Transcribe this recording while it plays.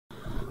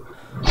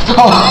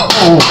Okay,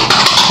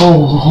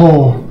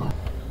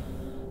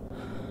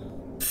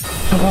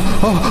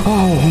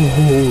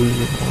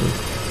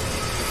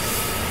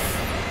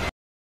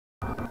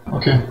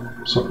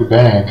 so we're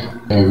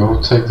back. There you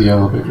go, take the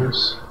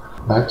elevators.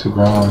 Back to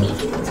ground.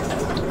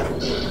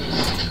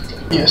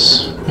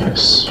 Yes,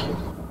 yes.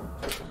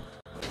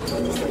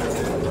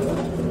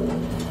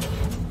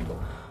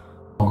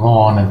 I'll go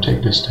on and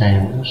take the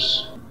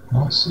stairs.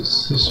 What's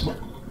this one?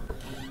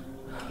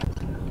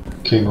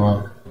 Okay, go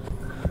up.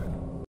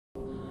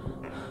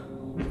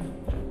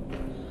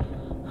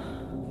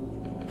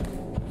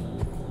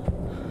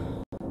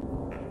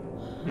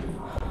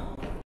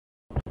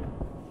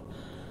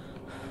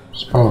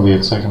 It's probably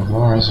at second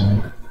floor, isn't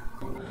it?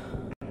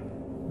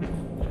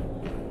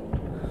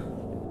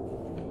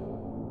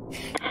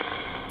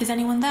 Is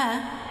anyone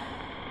there?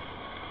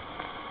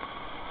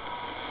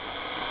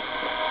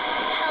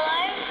 Hello?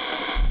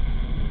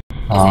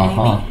 Is it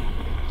Amy?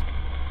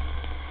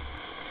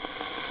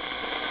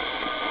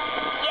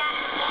 Yeah,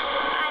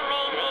 I'm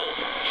Amy.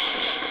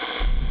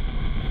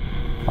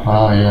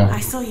 Ah, yeah. I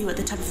saw you at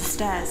the top of the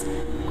stairs,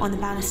 on the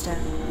banister.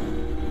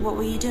 What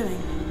were you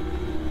doing?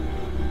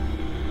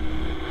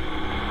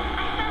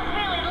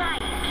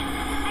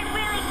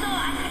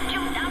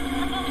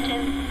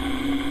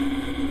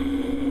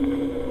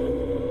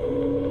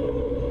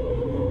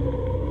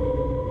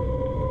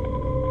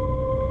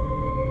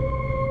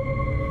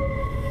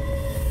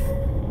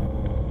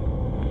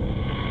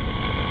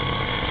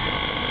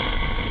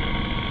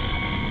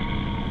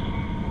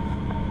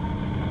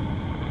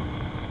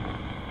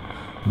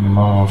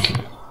 Okay.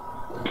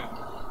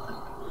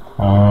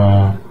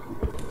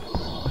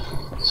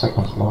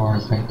 Second floor, I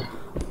think.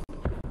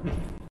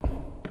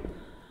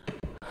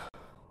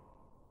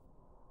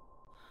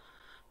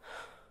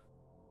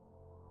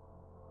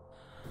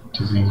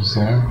 Do you think he's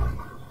there?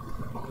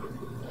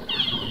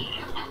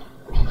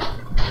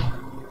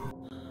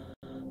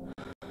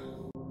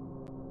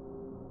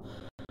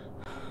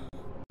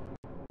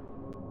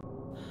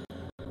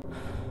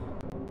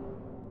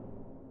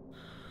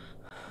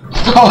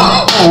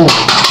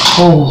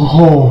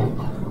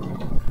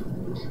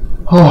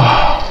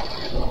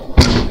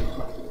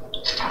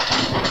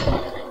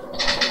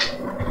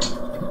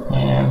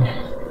 Man,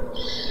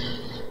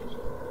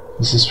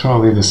 this is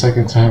probably the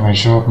second time I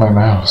show up my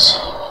mouse.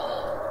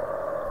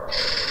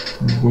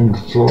 I'm going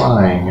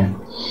flying.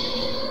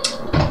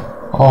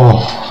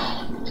 Oh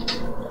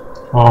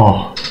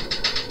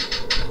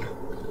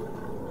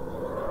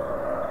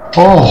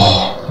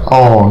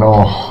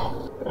no.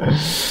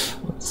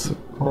 What's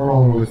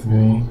wrong with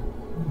me?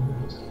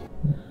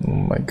 Oh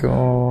my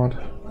god.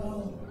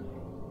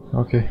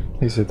 Okay,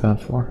 he's at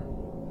that floor.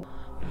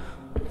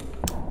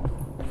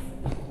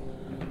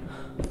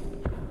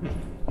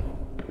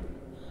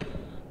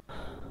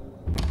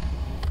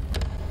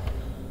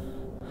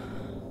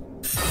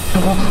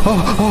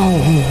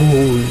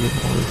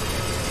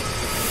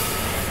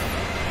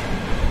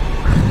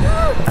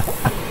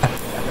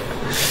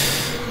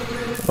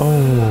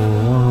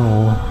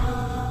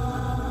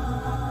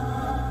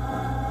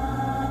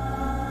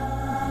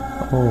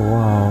 Oh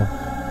wow.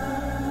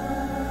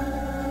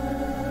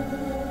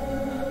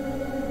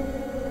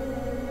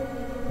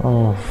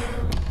 Oh,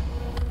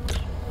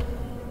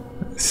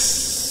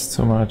 it's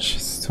too much,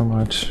 it's too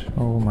much.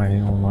 Oh my,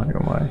 oh my,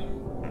 oh my.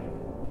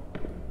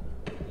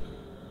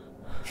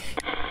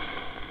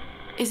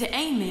 Is it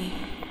Amy?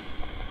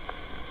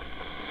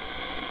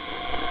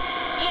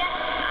 Yeah,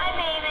 I'm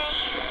Amy.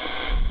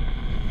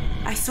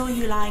 I saw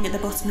you lying at the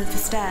bottom of the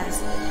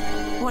stairs.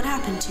 What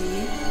happened to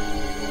you?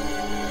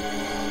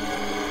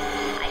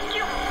 I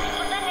jumped,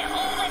 but then it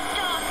all went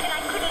dark and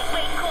I couldn't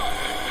wake up.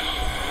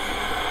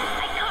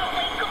 I can't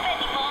wake up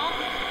anymore.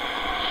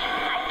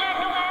 I don't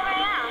know where I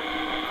am.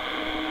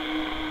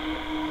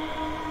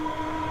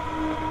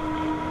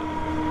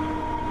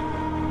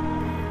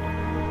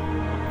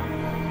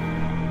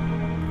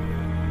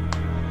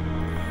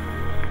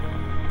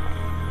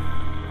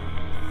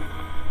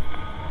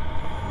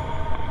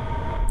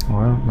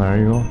 Well, there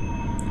you go.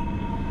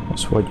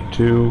 That's what you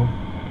do.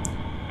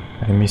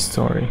 Amy's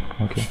story.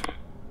 Okay.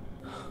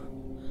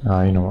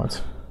 You know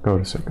what? Go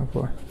to second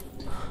floor.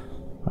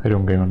 I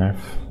don't get on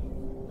F.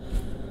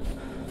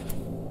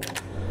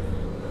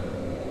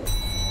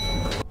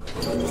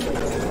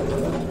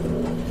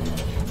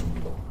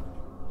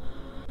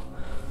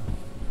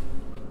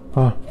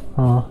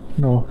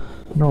 No,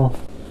 no.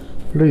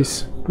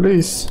 Please,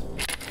 please.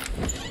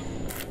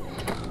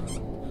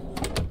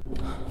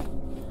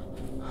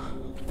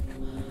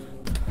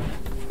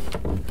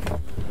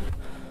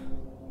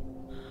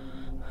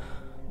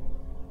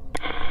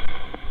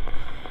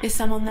 Is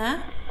someone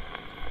there?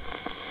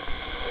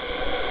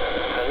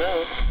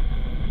 Hello?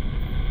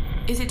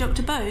 Is it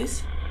Dr.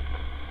 Bose?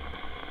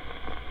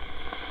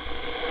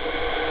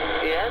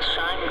 Yes,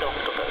 I'm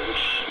Dr.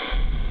 Bose.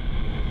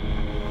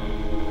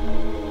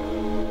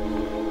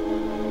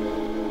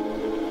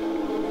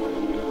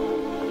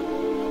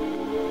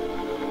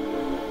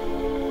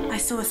 I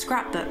saw a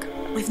scrapbook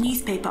with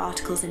newspaper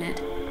articles in it.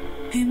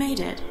 Who made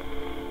it?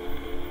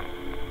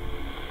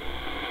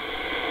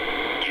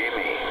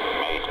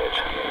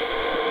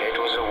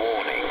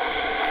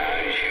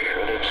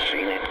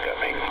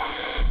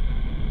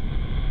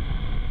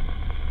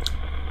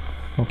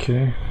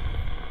 Okay.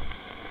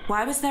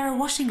 Why was there a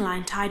washing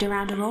line tied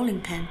around a rolling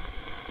pin?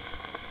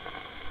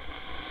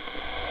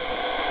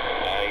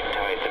 I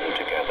tied them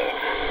together.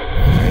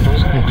 It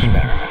was an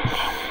experiment.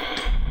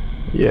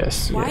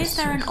 Yes. Why yes, is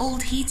there yes. an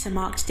old heater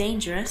marked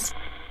dangerous?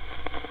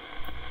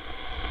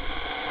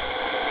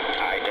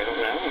 I don't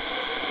know.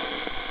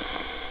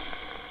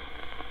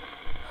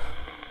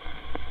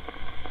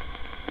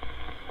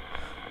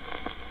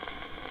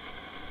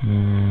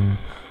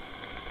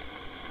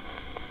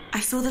 I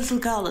saw the little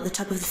girl at the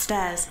top of the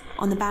stairs,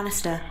 on the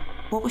banister.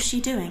 What was she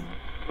doing?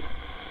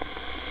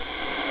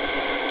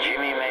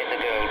 Jimmy made the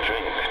girl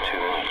drink too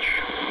much.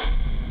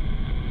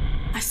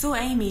 I saw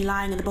Amy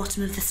lying at the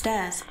bottom of the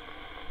stairs.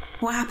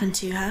 What happened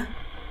to her?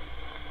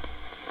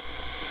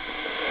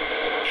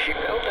 She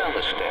fell down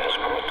the stairs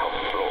from the top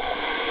floor.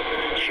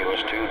 She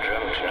was too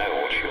drunk to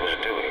know what she was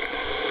doing.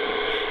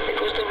 It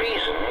was the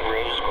reason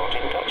Rose got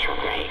in touch with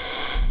me.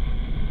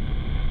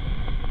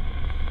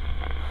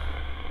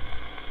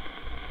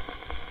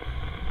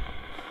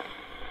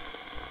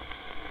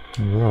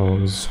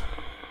 Rose.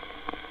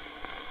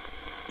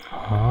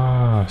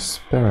 Ah,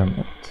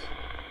 experiment.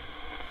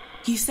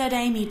 You said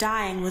Amy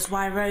dying was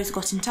why Rose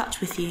got in touch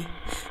with you.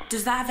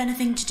 Does that have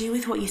anything to do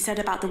with what you said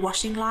about the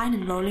washing line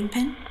and rolling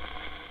pin?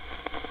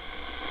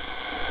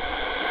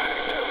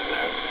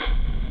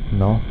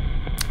 No?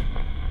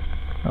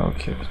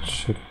 Okay, it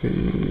should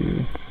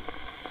be...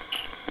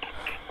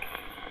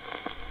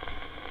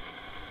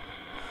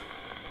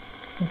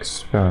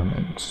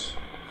 experiment.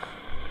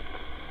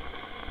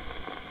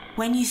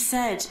 When you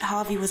said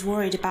Harvey was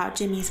worried about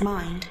Jimmy's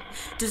mind,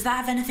 does that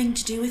have anything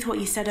to do with what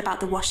you said about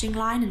the washing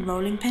line and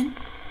rolling pin?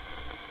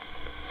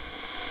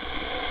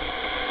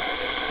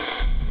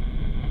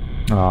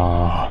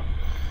 Ah,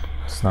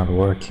 it's not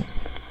working.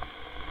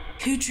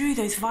 Who drew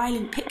those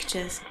violent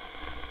pictures?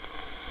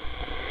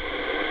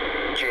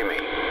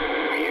 Jimmy,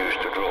 we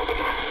used to draw them.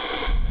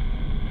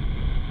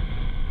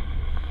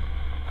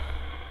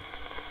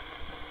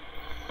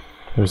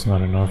 There's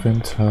not enough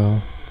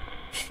intel.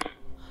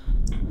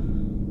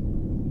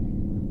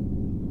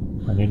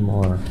 I need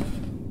more.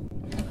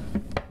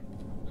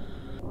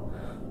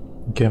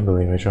 I can't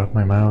believe I dropped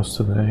my mouse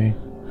today.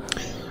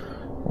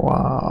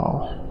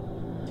 Wow.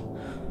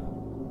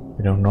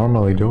 I don't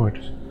normally do it.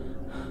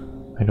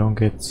 I don't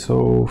get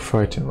so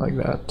frightened like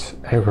that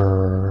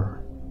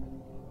ever.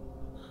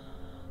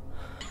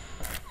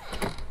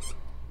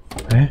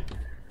 Eh?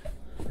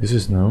 This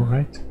is no,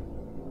 right?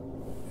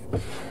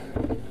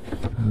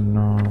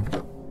 No.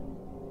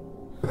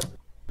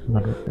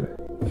 Not really.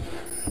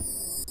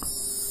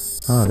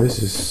 Ah, this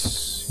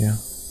is... yeah.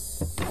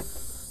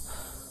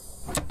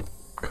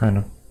 Kind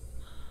of.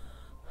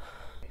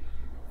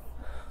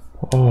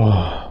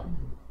 Oh.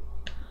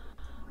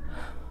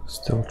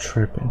 Still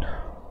tripping.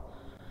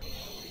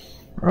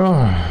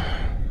 Oh.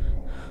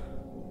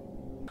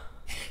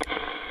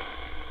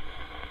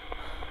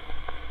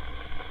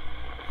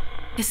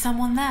 Is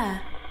someone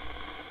there?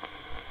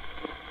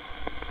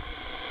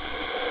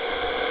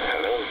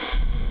 Hello?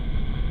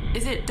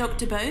 Is it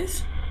Dr.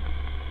 Bose?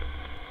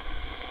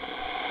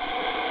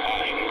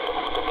 I'm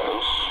Dr.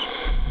 Bose.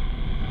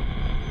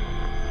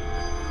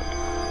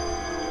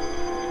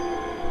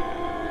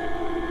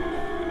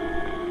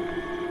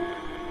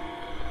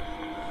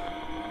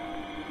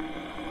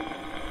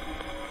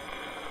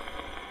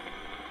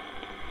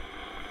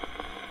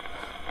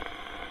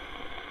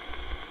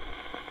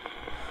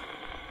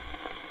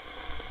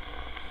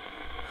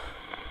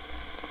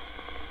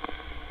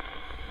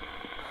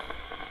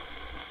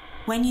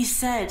 When you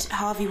said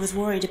Harvey was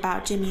worried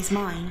about Jimmy's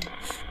mind,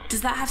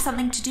 does that have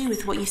something to do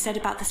with what you said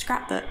about the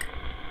scrapbook?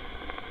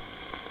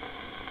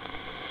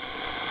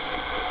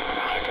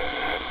 I don't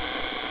know.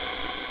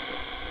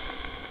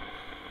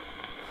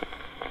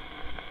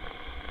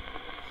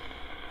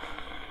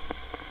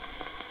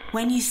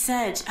 When you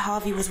said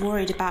Harvey was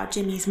worried about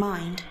Jimmy's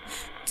mind,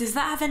 does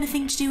that have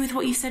anything to do with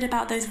what you said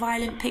about those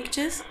violent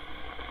pictures?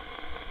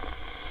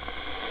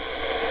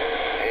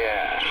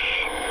 Yes.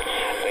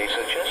 They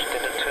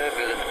suggested a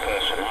turbulent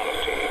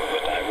personality,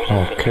 but I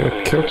wasn't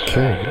Okay.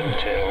 concerned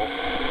until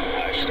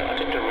I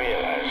started to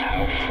realize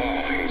how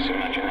far his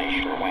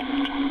imagination went.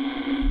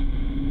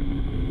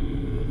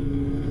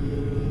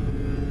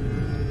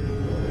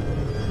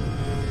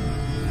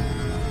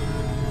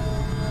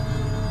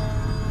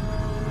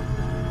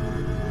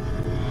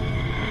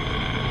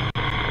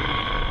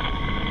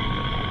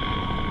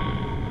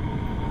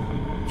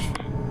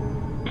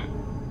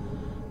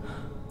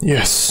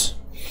 Yes.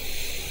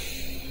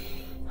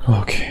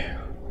 Okay.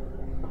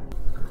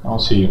 I'll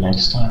see you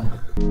next time.